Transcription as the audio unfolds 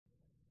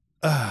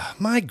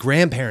My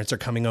grandparents are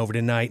coming over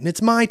tonight, and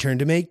it's my turn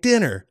to make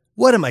dinner.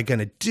 What am I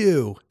gonna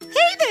do?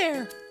 Hey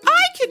there!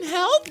 I can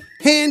help!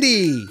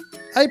 Handy!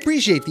 I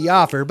appreciate the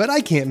offer, but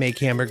I can't make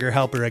Hamburger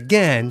Helper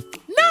again.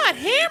 Not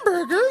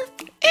hamburger!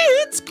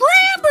 It's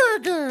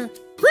Gramburger!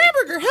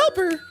 Gramburger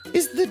Helper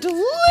is the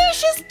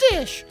delicious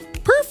dish,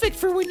 perfect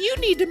for when you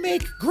need to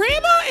make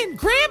Grandma and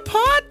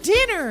Grandpa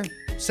dinner.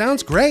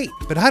 Sounds great,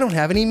 but I don't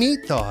have any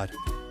meat thawed.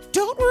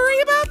 Don't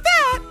worry about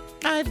that.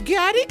 I've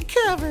got it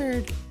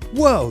covered.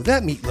 Whoa,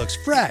 that meat looks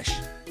fresh.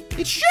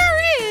 It sure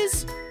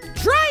is.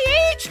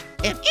 Dry-aged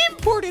and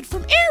imported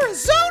from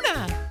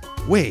Arizona.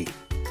 Wait,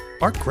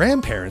 our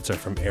grandparents are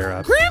from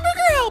Era.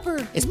 Gramburger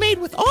Helper is made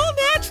with all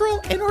natural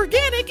and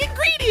organic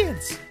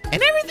ingredients.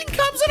 And everything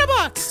comes in a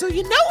box, so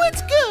you know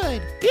it's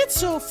good. It's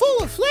so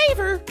full of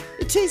flavor,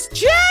 it tastes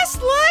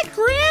just like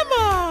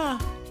Grandma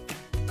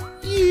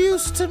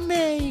used to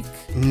make.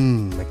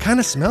 It kind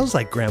of smells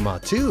like Grandma,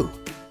 too.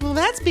 Well,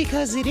 that's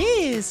because it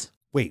is.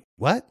 Wait,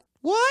 what?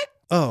 What?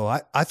 Oh,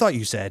 I thought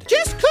you said...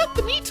 Just cook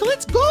the meat till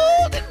it's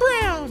golden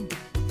brown.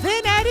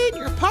 Then add in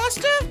your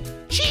pasta,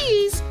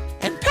 cheese,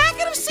 and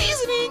packet of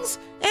seasonings,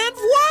 and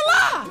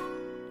voila!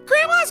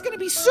 Grandma's gonna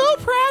be so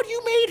proud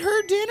you made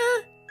her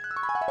dinner.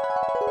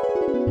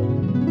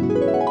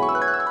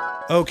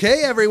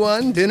 Okay,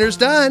 everyone, dinner's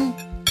done.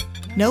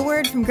 No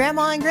word from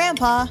Grandma and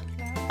Grandpa.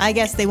 I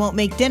guess they won't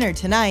make dinner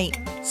tonight.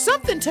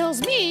 Something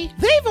tells me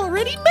they've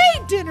already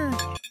made dinner.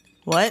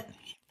 What?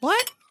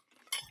 What?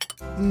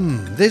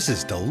 This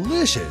is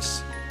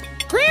delicious.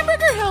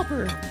 Gramburger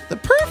Helper, the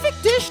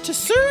perfect dish to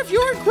serve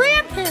your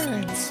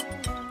grandparents.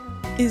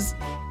 Is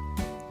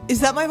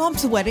that my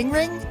mom's wedding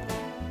ring?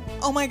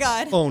 Oh my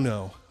God. Oh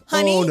no.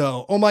 Honey? Oh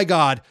no. Oh my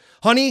God.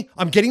 Honey,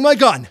 I'm getting my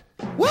gun.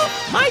 Well,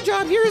 my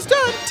job here is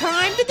done.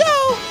 Time to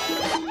go.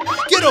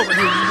 Get over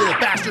here, you little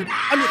bastard.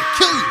 I'm gonna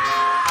kill you.